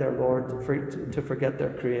forget their Lord, to forget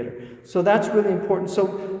their Creator. So that's really important.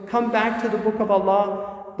 So come back to the Book of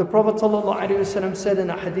Allah. The Prophet ﷺ said in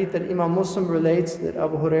a hadith that Imam Muslim relates, that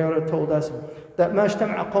Abu Hurairah told us, that مَا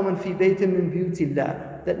اجْتَمَعَ قَوْمٌ فِي بَيْتٍ مِّن بِيُوتِ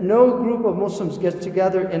اللَّهِ, that no group of Muslims gets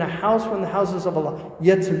together in a house from the houses of Allah.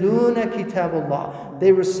 يَتْلُونَ كِتَابُ اللَّهِ,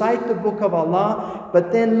 they recite the Book of Allah,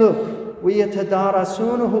 but then look,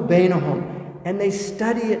 وَيَتَدَارَسُونَهُ بَيْنَهُمْ, and they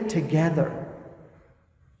study it together.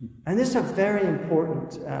 And this is a very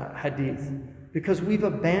important hadith, because we've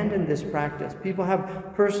abandoned this practice. People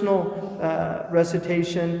have personal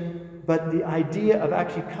recitation, but the idea of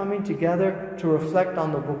actually coming together to reflect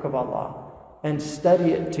on the Book of Allah and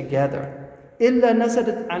study it together. إِلَّا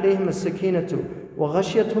نَزَلَتْ عَلَيْهِمُ السَّكِينَةُ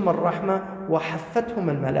وَغَشِيَتْهُمُ الرَّحْمَةُ وَحَفَّتْهُمُ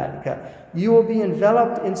الْمَلَائِكَةُ. You will be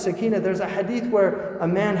enveloped in sakina. There's a hadith where a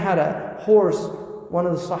man had a horse. One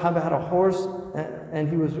of the Sahaba had a horse, and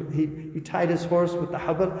he tied his horse with the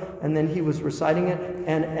habal, and then he was reciting it,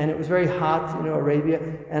 and it was very hot, Arabia,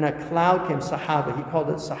 and a cloud came, Sahaba, he called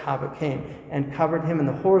it Sahaba, came and covered him, and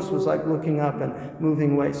the horse was like looking up and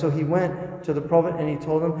moving away. So he went to the Prophet and he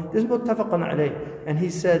told him, this is muttafaqun alayh, and he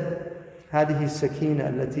said, هذه السكينة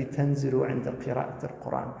التي تنزل عند قراءة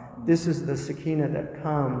القرآن. This is the sakina that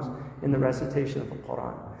comes in the recitation of the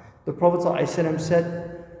Quran. The Prophet ﷺ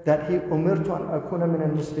said that he أمرت أن أكون من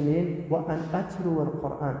المسلمين وأن أتلو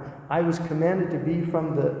القرآن. I was commanded to be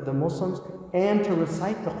from the Muslims and to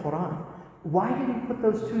recite the Quran. Why did he put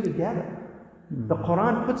those two together? The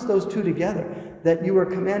Quran puts those two together, that you were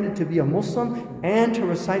commanded to be a Muslim and to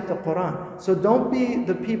recite the Quran. So don't be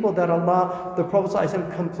the people that the Prophet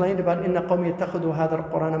ﷺ complained about, إِنَّ قَوْمِ يَتَّخِذُوا هَذَا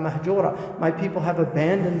الْقُرْآنَ مَهْجُورًا. My people have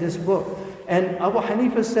abandoned this book. And Abu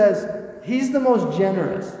Hanifa says, he's the most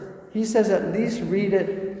generous. He says at least read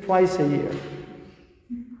it twice a year.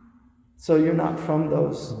 So you're not from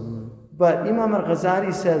those. But Imam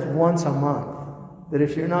al-Ghazali says once a month. That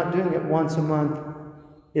if you're not doing it once a month,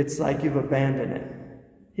 it's like you've abandoned it.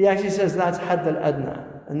 He actually says that's hadd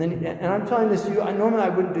al-adna. And I'm telling this to you, normally I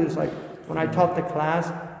wouldn't do this. Like when I taught the class,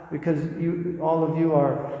 because all of you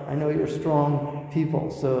are, I know you're strong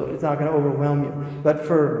people, so it's not going to overwhelm you. But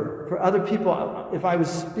for other people, if I was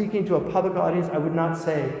speaking to a public audience, I would not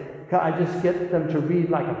say, I just get them to read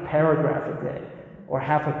like a paragraph a day or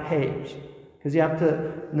half a page, because you have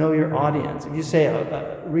to know your audience. If you say,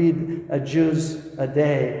 read a juz a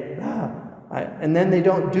day, and then they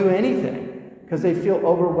don't do anything, because they feel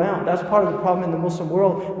overwhelmed. That's part of the problem in the Muslim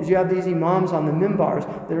world, is you have these imams on the minbars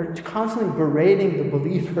that are constantly berating the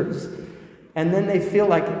believers. And then they feel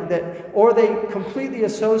like that, or they completely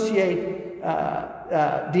associate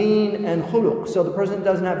deen and khuluq. So the person that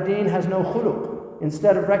doesn't have deen has no khuluq.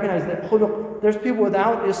 Instead of recognizing that khuluq, there's people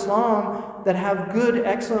without Islam that have good,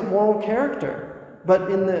 excellent moral character.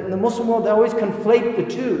 But in the Muslim world, they always conflate the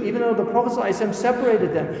two, even though the Prophet ﷺ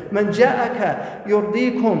separated them. Man ja'aka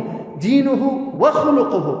yurdikum dinuhu wa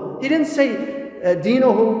khuluquhu. He didn't say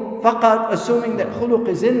dinuhu faqat, assuming that khuluq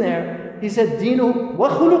is in there. He said dinuhu wa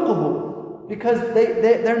khuluquhu, because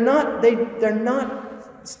they're not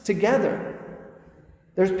together.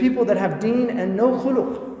 There's people that have deen and no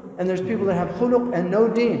khuluq, and there's people that have khuluq and no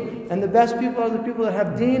deen. And the best people are the people that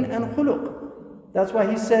have deen and khuluq. That's why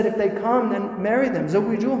he said, if they come, then marry them.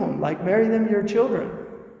 Zawijuhum, like marry them your children.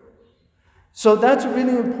 So that's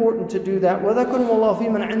really important to do that. And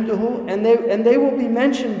they will be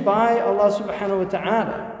mentioned by Allah subhanahu wa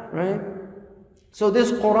ta'ala, right? So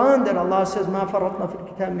this Quran that Allah says, Ma faratna fil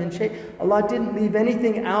kitab min shay, Allah didn't leave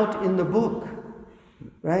anything out in the book,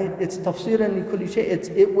 right? It's tafsiran li kulli shay.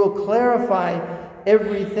 It will clarify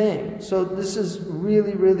everything. So this is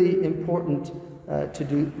really, really important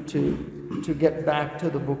to get back to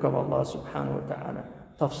the book of Allah subhanahu wa ta'ala.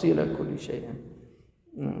 Tafsila kulli shay'in.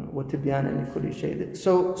 Wa tibyanan li kulli shay'.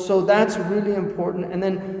 So that's really important. And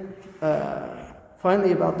then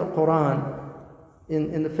finally about the Quran,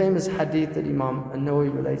 in the famous hadith that Imam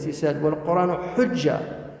An-Nawawi relates, he said, Wal Quranu hujja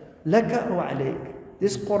laka wa alayk.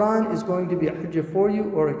 This Quran is going to be a hujjah for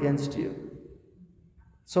you or against you.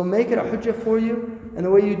 So make it a hujjah for you, and the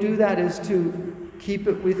way you do that is to keep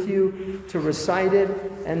it with you, to recite it,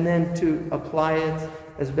 and then to apply it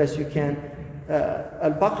as best you can.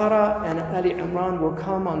 Al-Baqarah and Ali Imran will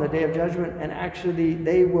come on the Day of Judgment, and actually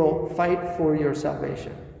they will fight for your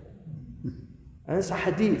salvation. And it's a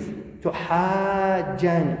hadith.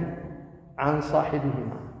 تُحَاجَّانِ عَنْ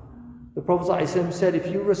صَاحِبِهِمَا. The Prophet ﷺ said, if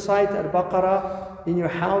you recite Al-Baqarah in your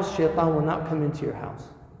house, shaitan will not come into your house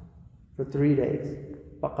for 3 days.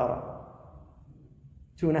 Baqarah.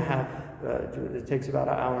 2.5, it takes about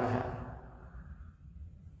an hour and a half.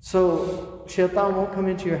 So shaitan won't come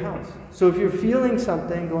into your house. So if you're feeling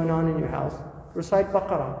something going on in your house, recite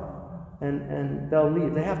Baqarah, and they'll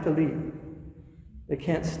leave. They have to leave. They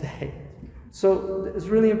can't stay. So it's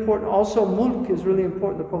really important. Also, mulk is really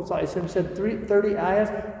important. The Prophet ﷺ said 30 ayahs,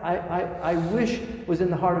 I wish was in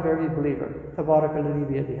the heart of every believer. Tabarak alladhi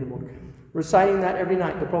biyadihi al-mulk. Reciting that every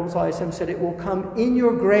night. The Prophet ﷺ said it will come in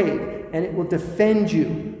your grave and it will defend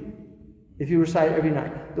you if you recite it every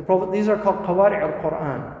night. The Prophet, these are called qawari'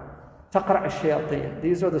 al-Quran. Taqra' al-shayateen.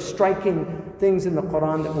 These are the striking things in the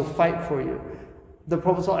Quran that will fight for you. The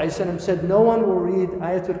Prophet ﷺ said no one will read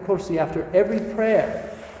Ayatul Kursi after every prayer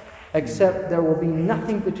except there will be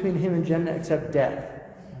nothing between him and Jannah except death.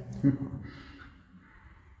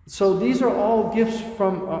 So these are all gifts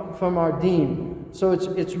from our Deen. So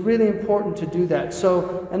it's really important to do that.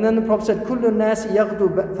 So, and then the Prophet said, كُلُّ النَّاسِ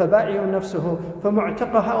يَغْدُو فَبَاعِعُ نَفْسُهُ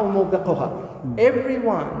فَمُعْتَقَهَا أَوْ مُوبِقُهَا.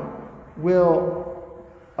 Everyone will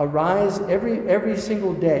arise every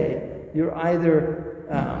single day. You're either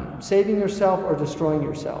saving yourself or destroying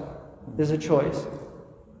yourself. There's a choice.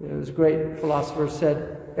 This great philosopher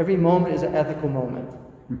said, every moment is an ethical moment.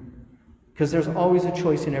 Because there's always a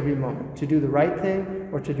choice in every moment, to do the right thing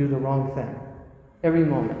or to do the wrong thing. Every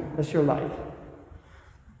moment. That's your life.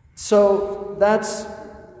 So that's,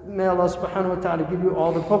 may Allah subhanahu wa ta'ala give you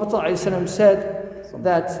all. The Prophet ﷺ said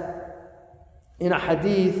that in a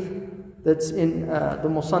hadith that's in the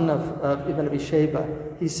Musannaf of Ibn Abi Shaybah,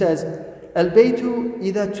 he says, Al-baytu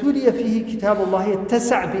idha tuliya fihi kitabullahi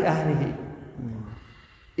tasa'a bi ahlihi.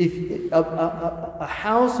 If a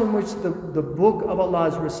house in which the book of Allah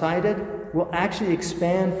is recited will actually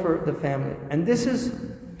expand for the family. And this is,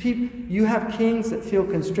 you have kings that feel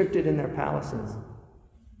constricted in their palaces.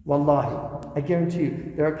 Wallahi, I guarantee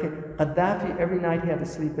you, there are Gaddafi, every night he had to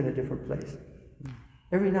sleep in a different place.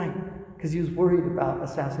 Every night, because he was worried about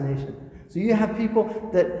assassination. So you have people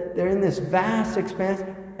that they're in this vast expanse,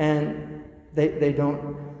 and they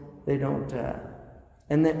don't.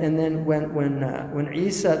 And then when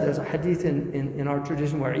Isa, there's a hadith in our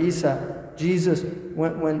tradition where Jesus,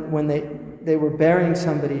 when they were burying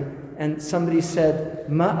somebody, and somebody said,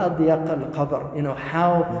 Ma adiyaq al-qabr, you know,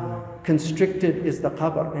 how constricted is the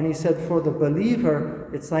qabr? And he said, for the believer,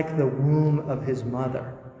 it's like the womb of his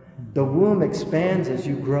mother. The womb expands as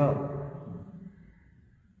you grow.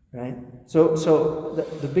 Right? So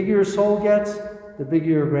the bigger your soul gets, the bigger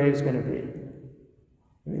your grave's going to be.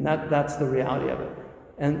 I mean, that's the reality of it.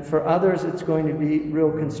 And for others, it's going to be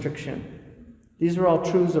real constriction. These are all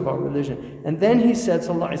truths of our religion. And then he said,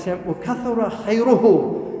 sallallahu alaihi wasallam, وَكَثُرَ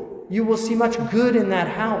خَيْرُهُ, you will see much good in that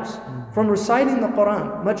house. From reciting the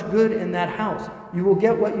Quran, much good in that house. You will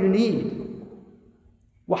get what you need.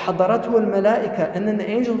 وَحَضَرَتْهُ الْمَلَائِكَةِ, and then the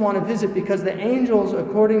angels want to visit, because the angels,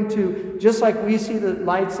 according to, just like we see the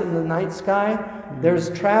lights in the night sky, there's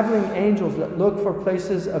traveling angels that look for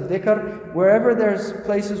places of dhikr. Wherever there's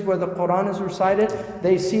places where the Quran is recited,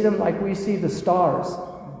 they see them like we see the stars.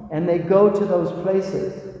 And they go to those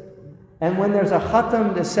places. And when there's a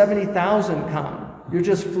khatam, the 70,000 come. You're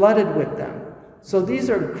just flooded with them. So these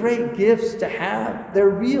are great gifts to have. They're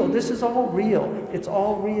real. This is all real. It's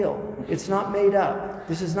all real. It's not made up.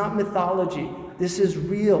 This is not mythology. This is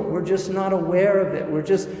real. We're just not aware of it.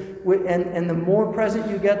 And the more present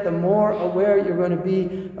you get, the more aware you're going to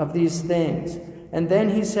be of these things. And then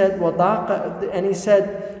he said,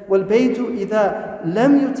 وَالْبَيْتُ إِذَا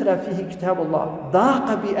لَمْ يُتْرَ فِيهِ كِتَابُ اللَّهِ ضَاقَ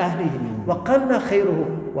بِأَهْلِهِ وَقَلَّ خَيْرُهُ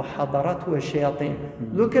وَحَضَرَتْهُ الشَّيَاطِينَ.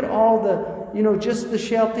 Look at all the, just the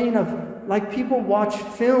shayateen of, like people watch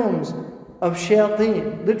films of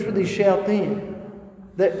shayateen, literally shayateen.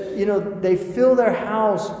 That, they fill their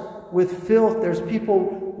house with filth. There's people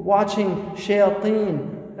watching shayateen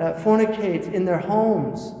fornicate in their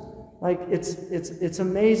homes. Like, it's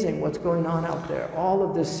amazing what's going on out there, all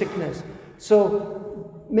of this sickness.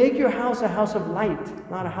 So make your house a house of light,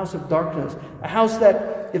 not a house of darkness. A house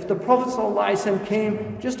that, if the Prophet ﷺ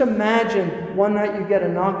came, just imagine one night you get a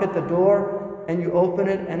knock at the door and you open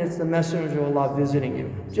it and it's the Messenger of Allah visiting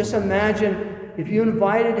you. Just imagine if you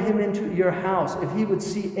invited him into your house, if he would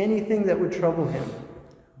see anything that would trouble him.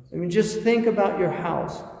 I mean, just think about your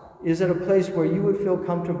house. Is it a place where you would feel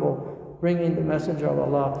comfortable bringing the Messenger of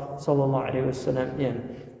Allah sallallahu alaihi wasallam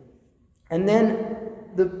in? And then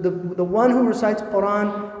the one who recites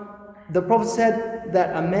Quran, the Prophet said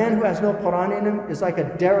that a man who has no Quran in him is like a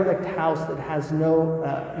derelict house that has no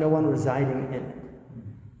one residing in it.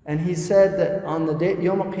 And he said that on the day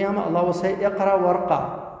Yawm al-Qiyamah, Allah will say, Iqra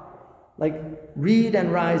warqa, like read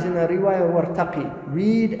and rise. In a riwayah, wartaqi,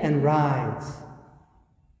 read and rise.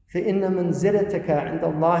 فَإِنَّ مَنْزِلَتَكَ عِنْدَ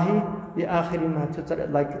اللَّهِ بِآخِرِ مَا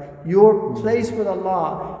تُتْرَ. Like, your place with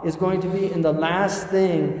Allah is going to be in the last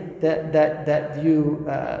thing that you,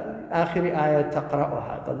 آخِرِ آيَةَ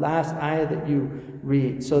تَقْرَأُهَا, the last ayah that you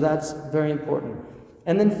read. So that's very important.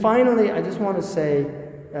 And then finally, I just want to say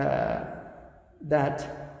that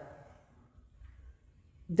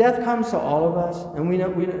death comes to all of us, and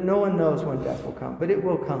no one knows when death will come, but it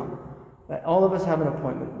will come. All of us have an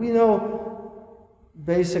appointment. We know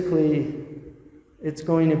basically it's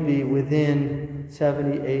going to be within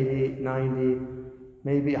 70, 80, 90,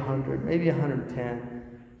 maybe 100, maybe 110.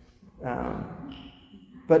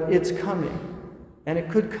 But it's coming. And it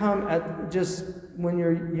could come at just when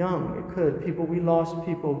you're young. It could. We lost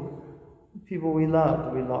people we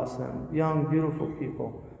loved, we lost them. Young, beautiful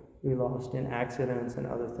people we lost in accidents and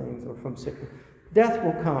other things, or from sickness. Death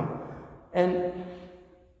will come. And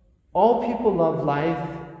all people love life.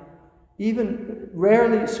 Even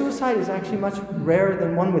rarely, suicide is actually much rarer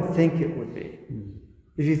than one would think it would be.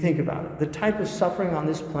 If you think about it. The type of suffering on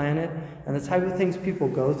this planet and the type of things people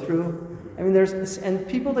go through. I mean, and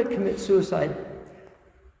people that commit suicide,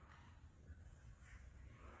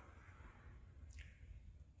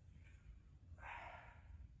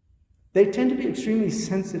 they tend to be extremely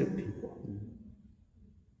sensitive people.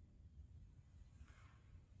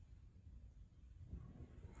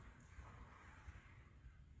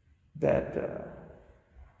 That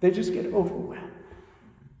they just get overwhelmed.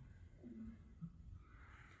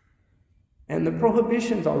 And the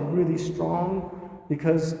prohibitions are really strong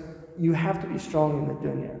because you have to be strong in the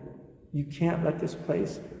dunya. You can't let this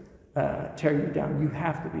place tear you down. You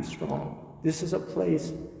have to be strong. This is a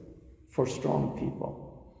place for strong people.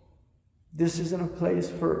 This isn't a place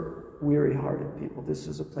for weary-hearted people. This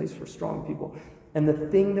is a place for strong people. And the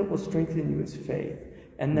thing that will strengthen you is faith.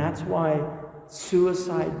 And that's why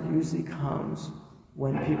suicide usually comes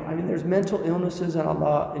when people, there's mental illnesses, and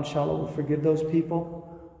Allah, inshallah, will forgive those people.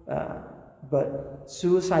 But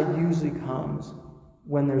suicide usually comes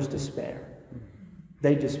when there's despair.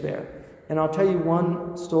 They despair. And I'll tell you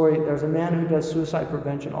one story. There's a man who does suicide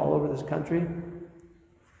prevention all over this country.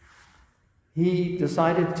 He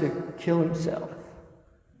decided to kill himself.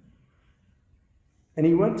 And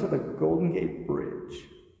he went to the Golden Gate Bridge.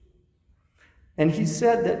 And he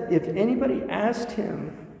said that if anybody asked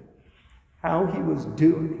him how he was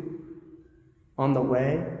doing on the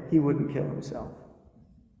way, he wouldn't kill himself.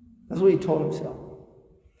 That's what he told himself.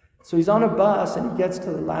 So he's on a bus and he gets to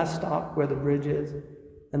the last stop where the bridge is.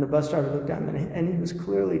 And the bus driver looked at him and he was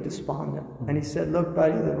clearly despondent. And he said, "Look,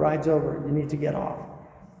 buddy, the ride's over. You need to get off."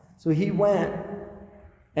 So he went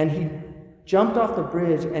and he jumped off the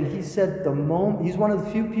bridge, and he said he's one of the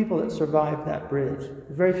few people that survived that bridge.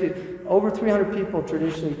 Very few. Over 300 people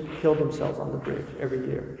traditionally killed themselves on the bridge every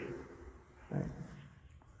year. Right?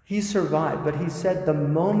 He survived, but he said the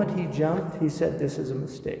moment he jumped, he said, "This is a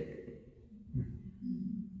mistake."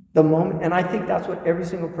 The moment, and I think that's what every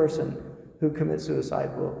single person who commits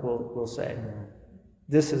suicide will say.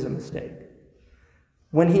 This is a mistake.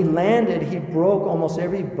 When he landed, he broke almost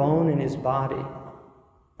every bone in his body.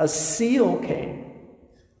 A seal came.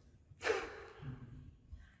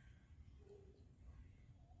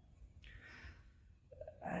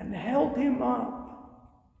 And held him up.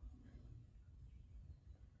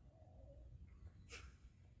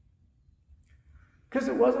 Because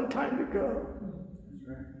it wasn't time to go.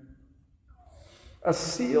 A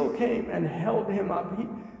seal came and held him up.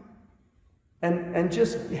 And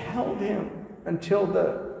just held him until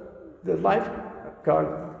the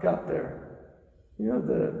lifeguard got there. You know,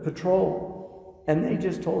 the patrol. And they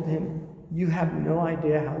just told him, "You have no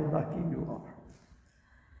idea how lucky you are.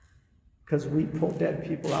 Because we pull dead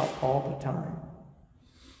people out all the time."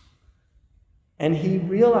 And he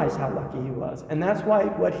realized how lucky he was. And that's why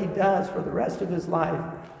what he does for the rest of his life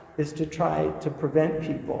is to try to prevent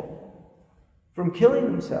people from killing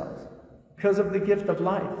themselves because of the gift of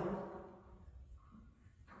life.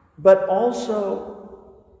 But also,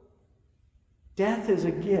 death is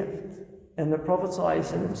a gift. And the Prophet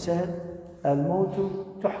ﷺ said,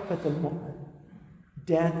 "Al-mawtu tuhfat al-mu'min."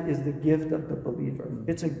 Death is the gift of the believer.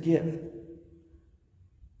 It's a gift.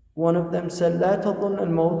 One of them said, "La tadhunna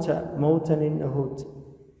al-mawta mawtan innahut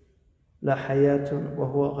la hayatun wa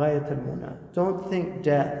huwa ghayat al-muna." Don't think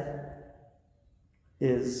death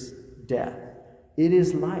is death. It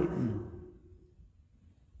is life.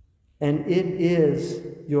 And it is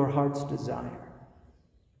your heart's desire.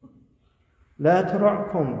 لا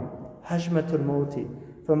ترعكم هجمة الموت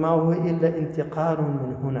فما هو إلا انتقال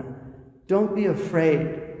من هنا. Don't be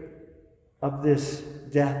afraid of this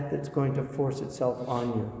death that's going to force itself on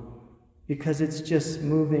you, because it's just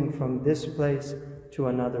moving from this place to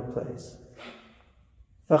another place.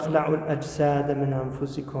 فاخلعوا الأجساد من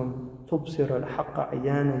أنفسكم تبصر الحق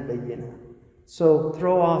عيان بينا. So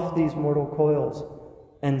throw off these mortal coils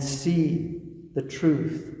and see the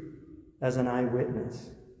truth as an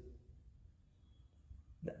eyewitness.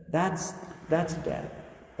 That's death.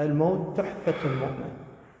 Al-maut tuhfat al-mu'min.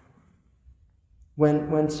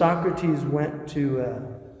 When Socrates went to,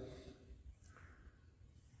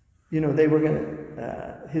 they were going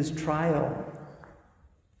to, his trial,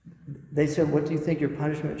 they said, "What do you think your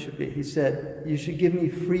punishment should be?" He said, "You should give me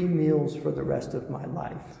free meals for the rest of my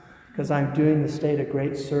life, because I'm doing the state a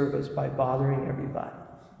great service by bothering everybody."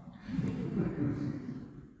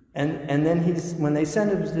 And then when they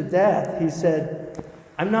sentenced him to death, he said,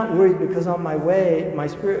 "I'm not worried, because on my way, my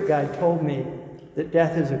spirit guide told me that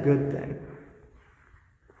death is a good thing."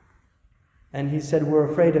 And he said, "We're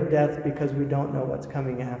afraid of death because we don't know what's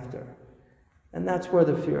coming after." And that's where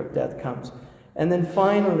the fear of death comes. And then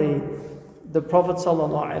finally, the Prophet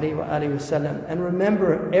ﷺ, and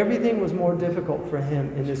remember, everything was more difficult for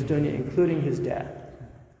him in this dunya, including his death.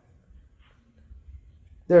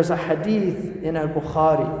 There's a hadith in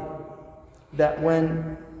Al-Bukhari that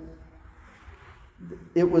when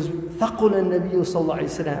it was ثقل النبي صلى الله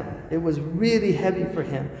عليه وسلم, it was really heavy for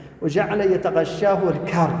him. وجعل يتغشاه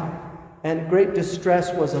الكرب, and great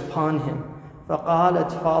distress was upon him.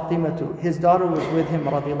 فقالت فاطمة, his daughter was with him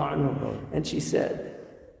رضي الله عنه, and she said,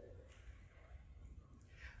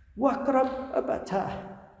 وَقْرَبْ أَبَتَاهِ,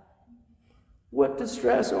 what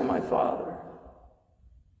distress, O my father?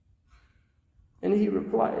 And he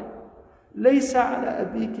replied, لَيْسَ عَلَى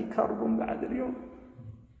أَبِيكِ كَرْبٌ بَعْدَ الْيَوْمِ,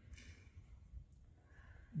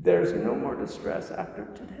 there's no more distress after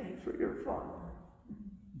today for your father.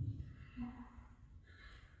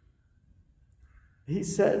 He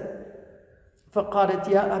said, فقالت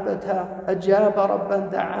يا أبتا أجاب ربا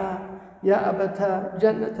دعاه يا أبتا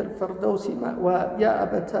جنة الفردوس مأوى يا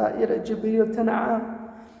أبتا إلى جبريل تنعى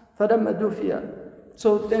فلما دفي.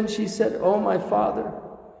 So then she said, "Oh my father,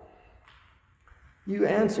 you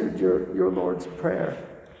answered your Lord's prayer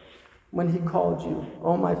when he called you.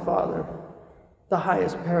 Oh my father, the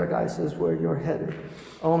highest paradise is where you're headed.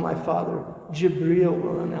 Oh my father, Jibreel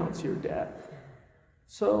will announce your death."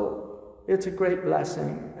 So it's a great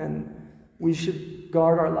blessing, and we should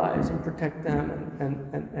guard our lives and protect them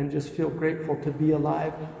and just feel grateful to be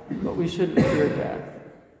alive, but we shouldn't fear death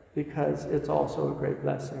because it's also a great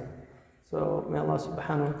blessing. So may Allah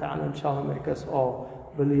subhanahu wa ta'ala inshallah make us all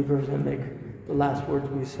believers and make the last words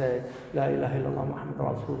we say, La ilaha illallah Muhammad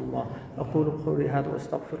Rasulullah. أقول قولي هذا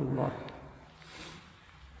وأستغفر الله.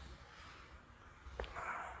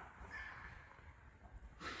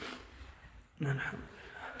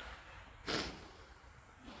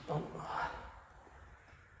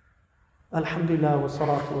 الحمد لله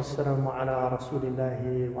والصلاة والسلام على رسول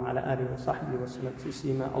الله وعلى آله وصحبه وسلم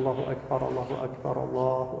تسليما. الله أكبر الله أكبر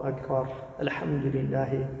الله أكبر.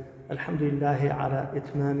 الحمد لله على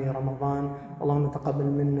إتمام رمضان. اللهم تقبل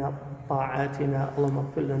منا طاعاتنا، اللهم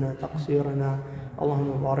اغفر لنا تقصيرنا، اللهم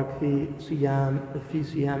بارك في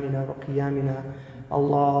صيامنا وقيامنا.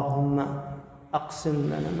 اللهم أقسم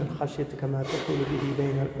لنا من خشيتك ما تحول به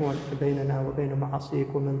بيننا وبين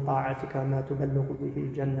معاصيك، ومن طاعتك ما تبلغ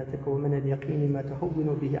به جنتك، ومن اليقين ما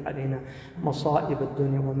تهون به علينا مصائب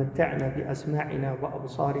الدنيا، ومتعنا بأسماعنا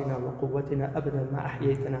وأبصارنا وقوتنا أبدا ما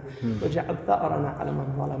أحييتنا، واجعل ثأرنا على من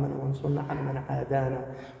ظلمنا وانصرنا على من عادانا،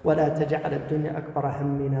 ولا تجعل الدنيا أكبر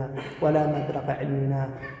همنا ولا مبلغ علمنا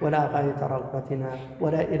ولا غاية رغبتنا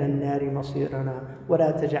ولا إلى النار مصيرنا،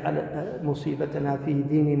 ولا تجعل مصيبتنا في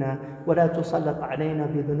ديننا، ولا تسلط علينا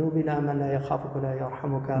بذنوبنا من لا يخافك ولا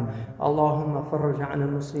يرحمك. اللهم فرج عن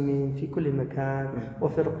المسلمين في كل مكان،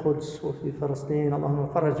 وفي القدس وفي فلسطين، اللهم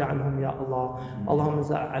فرج عنهم يا الله. اللهم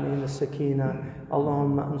انزع علينا السكينة،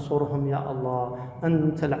 اللهم انصرهم يا الله.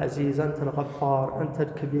 أنت العزيز، أنت الغفار، أنت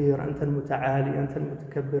الكبير، أنت المتعالي، أنت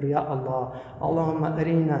المتكبر يا الله. اللهم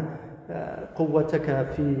أرينا قوتك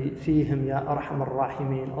فيهم يا أرحم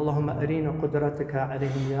الراحمين. اللهم أرينا قدرتك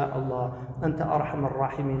عليهم يا الله. أنت أرحم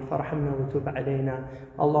الراحمين، فارحمنا وتب علينا.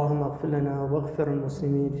 اللهم اغفر لنا واغفر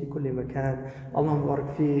المسلمين في كل مكان. اللهم بارك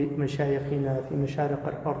في مشايخنا في مشارق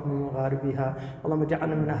الأرض ومغاربها. اللهم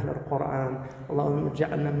اجعلنا من أهل القرآن، اللهم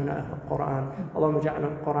اجعلنا من أهل القرآن. اللهم اجعل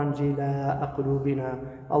القرآن جلاء قلوبنا،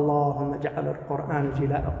 اللهم اجعل القرآن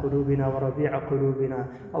جلاء قلوبنا وربيع قلوبنا.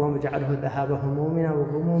 اللهم اجعله ذهاب همومنا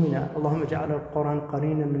وغمومنا. اللهم اجعل القرآن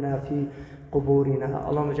قرينا لنا في قبورنا.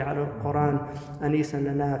 اللهم اجعل القرآن أنيسا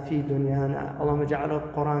لنا في دنيانا. اللهم اجعل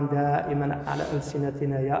القرآن دائما على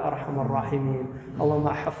ألسنتنا يا أرحم الراحمين. اللهم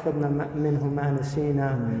حفظنا منه ما نسينا.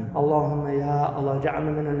 اللهم يا الله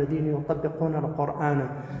اجعلنا من الذين يطبقون القرآن.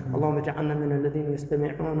 اللهم اجعلنا من الذين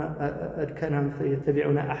يستمعون الكلام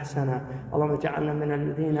فيتبعون أحسنه. اللهم اجعلنا من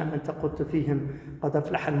الذين أنت قلت فيهم قد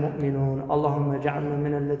أفلح المؤمنون. اللهم اجعلنا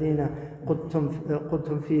من الذين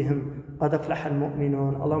قلتم فيهم قد أفلح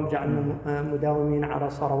المؤمنون. اللهم اجعلنا مداومين على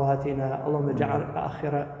صلواتنا. اللهم اجعل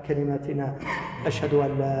آخر كلمتنا أشهد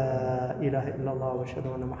أن لا إله إلا الله وأشهد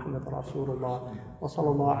أن محمد رسول الله. وصلى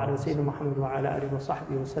الله على سيدنا محمد وعلى آله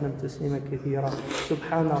وصحبه وسلم تسليما كثيرا.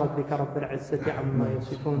 سبحان ربك رب العزة عما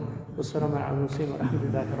يصفون والسلام على المرسلين والحمد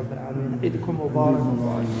لله رب العالمين. عيدكم مبارك.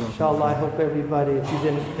 Inshallah, I hope everybody, if you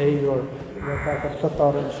didn't pay your zakat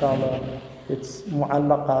al-fitr, inshallah, it's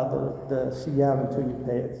mu'allaqa, the siyam until you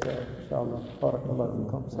pay it. So, inshallah, barakallahu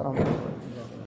fikum. Assalamu alaikum.